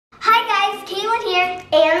here.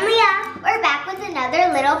 And Leah. We're back with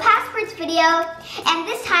another Little Passports video. And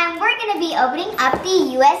this time we're going to be opening up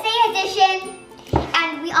the USA edition.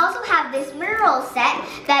 And we also have this mineral set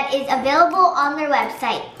that is available on their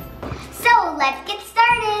website. So let's get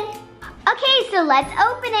started. Okay, so let's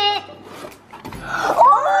open it.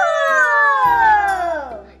 Oh!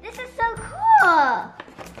 This is so cool.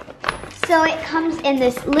 So it comes in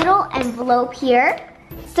this little envelope here.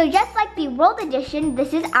 So just like the World Edition,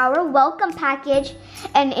 this is our welcome package.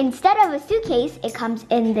 And instead of a suitcase, it comes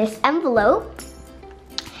in this envelope.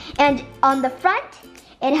 And on the front,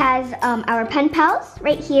 it has our pen pals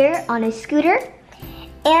right here on a scooter.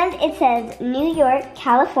 And it says New York,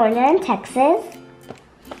 California, and Texas.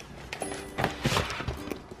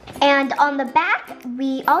 And on the back,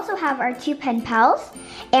 we also have our two pen pals.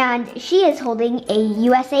 And she is holding a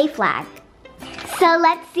USA flag. So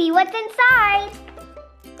let's see what's inside.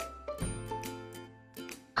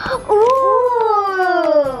 Ooh!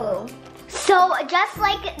 So just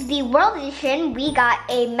like the World Edition, we got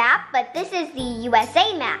a map, but this is the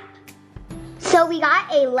USA map. So we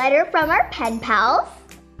got a letter from our pen pals.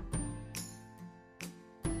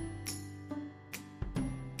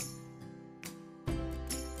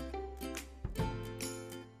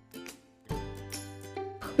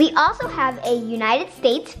 We also have a United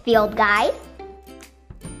States field guide.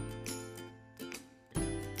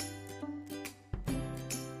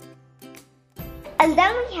 And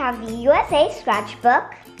then we have the USA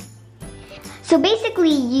scratchbook. So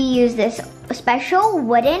basically you use this special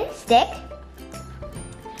wooden stick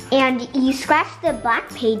and you scratch the black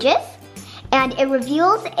pages and it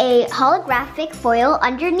reveals a holographic foil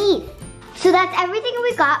underneath. So that's everything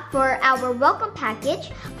we got for our welcome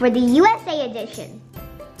package for the USA edition.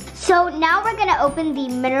 So now we're gonna open the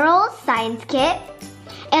Minerals Science Kit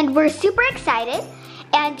and we're super excited,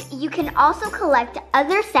 and you can also collect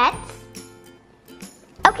other sets.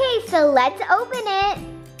 Okay, so let's open it.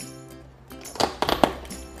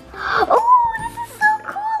 Oh, this is so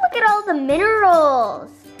cool. Look at all the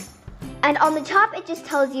minerals. And on the top, it just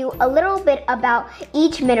tells you a little bit about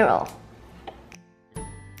each mineral.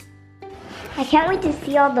 I can't wait to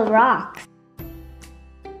see all the rocks.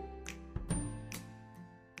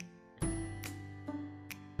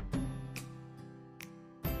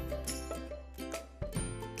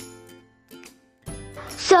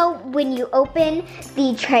 So when you open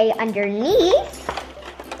the tray underneath,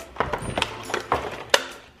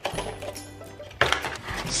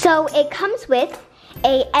 so it comes with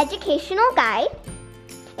an educational guide,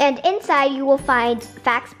 and inside you will find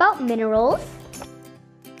facts about minerals,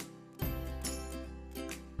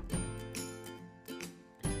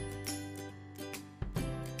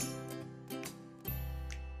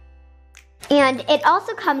 and it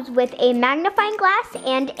also comes with a magnifying glass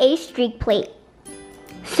and a streak plate.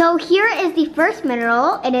 So here is the first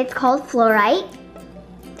mineral, and it's called fluorite.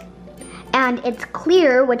 And it's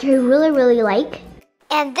clear, which I really like.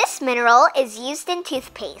 And this mineral is used in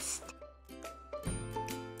toothpaste.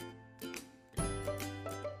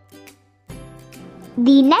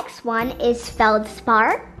 The next one is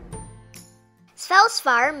feldspar.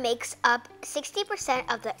 Feldspar makes up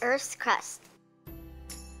 60% of the Earth's crust.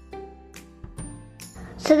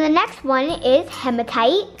 So the next one is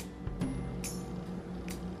hematite.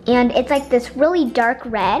 And it's like this really dark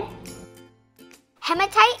red.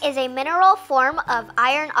 Hematite is a mineral form of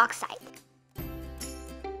iron oxide.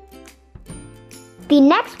 The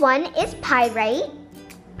next one is pyrite,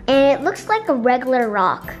 and it looks like a regular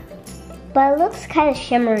rock, but it looks kind of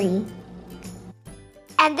shimmery.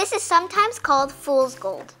 And this is sometimes called fool's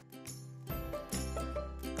gold.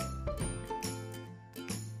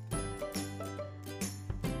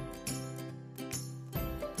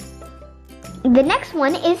 The next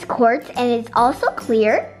one is quartz, and it's also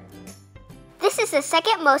clear. This is the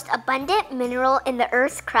second most abundant mineral in the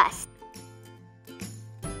Earth's crust.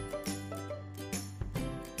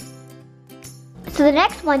 So the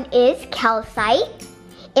next one is calcite,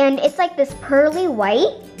 and it's like this pearly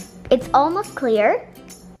white. It's almost clear.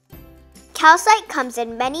 Calcite comes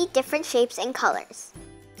in many different shapes and colors.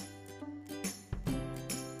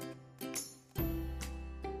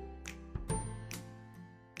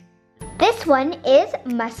 This one is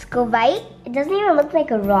muscovite. It doesn't even look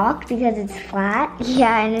like a rock because it's flat.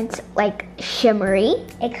 Yeah, and it's like shimmery.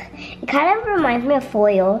 It kind of reminds me of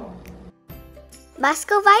foil.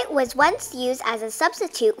 Muscovite was once used as a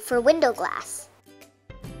substitute for window glass.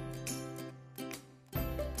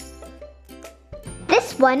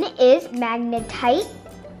 This one is magnetite.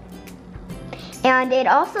 And it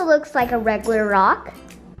also looks like a regular rock.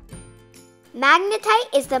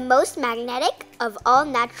 Magnetite is the most magnetic of all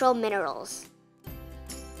natural minerals.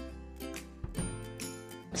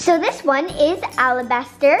 So this one is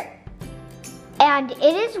alabaster, and it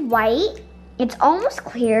is white. It's almost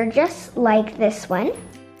clear, just like this one.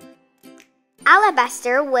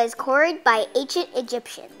 Alabaster was quarried by ancient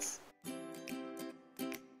Egyptians.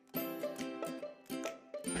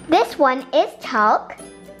 This one is talc,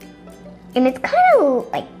 and it's kind of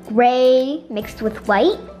like gray mixed with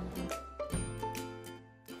white.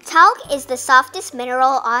 Talc is the softest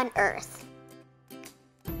mineral on Earth.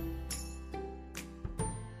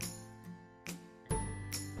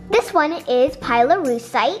 This one is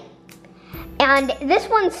pyrolusite, and this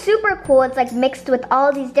one's super cool. It's like mixed with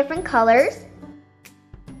all these different colors.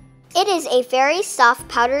 It is a very soft,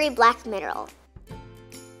 powdery black mineral.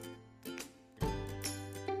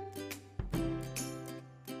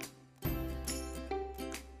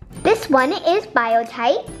 This one is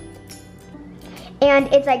biotite, and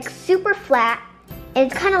it's like super flat,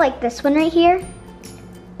 and it's kind of like this one right here,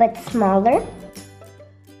 but smaller.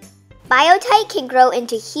 Biotite can grow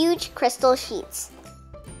into huge crystal sheets.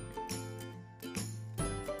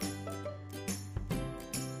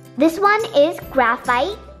 This one is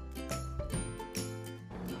graphite,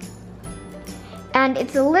 and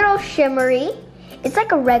it's a little shimmery. It's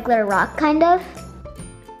like a regular rock, kind of.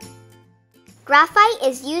 Graphite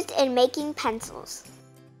is used in making pencils.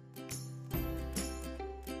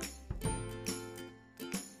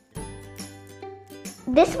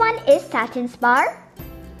 This one is satin spar.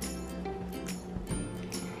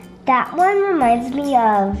 That one reminds me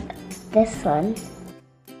of this one.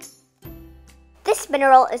 This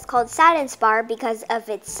mineral is called satin spar because of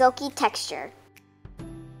its silky texture.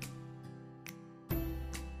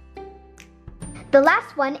 The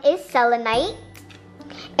last one is selenite.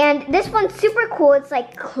 And this one's super cool. It's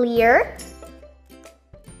like clear.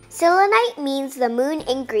 Selenite means the moon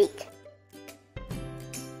in Greek.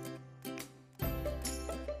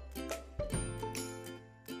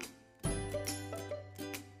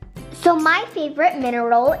 So my favorite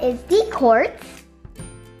mineral is the quartz.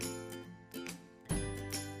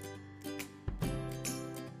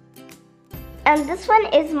 And this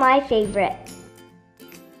one is my favorite.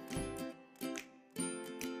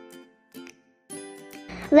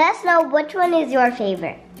 Let us know which one is your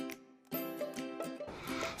favorite.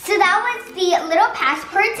 So that was the Little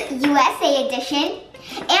Passports USA edition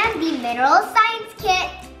and the Mineral Science Kit.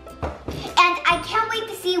 And I can't wait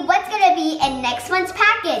to see what's gonna be in next month's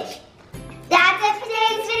package. That's it for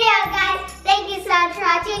today's video, guys. Thank you so much for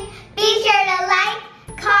watching. Be sure to like,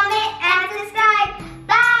 comment, and subscribe.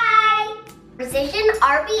 Bye! Precision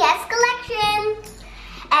RBS Collection.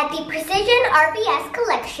 At the Precision RBS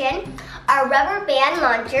Collection are rubber band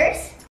launchers,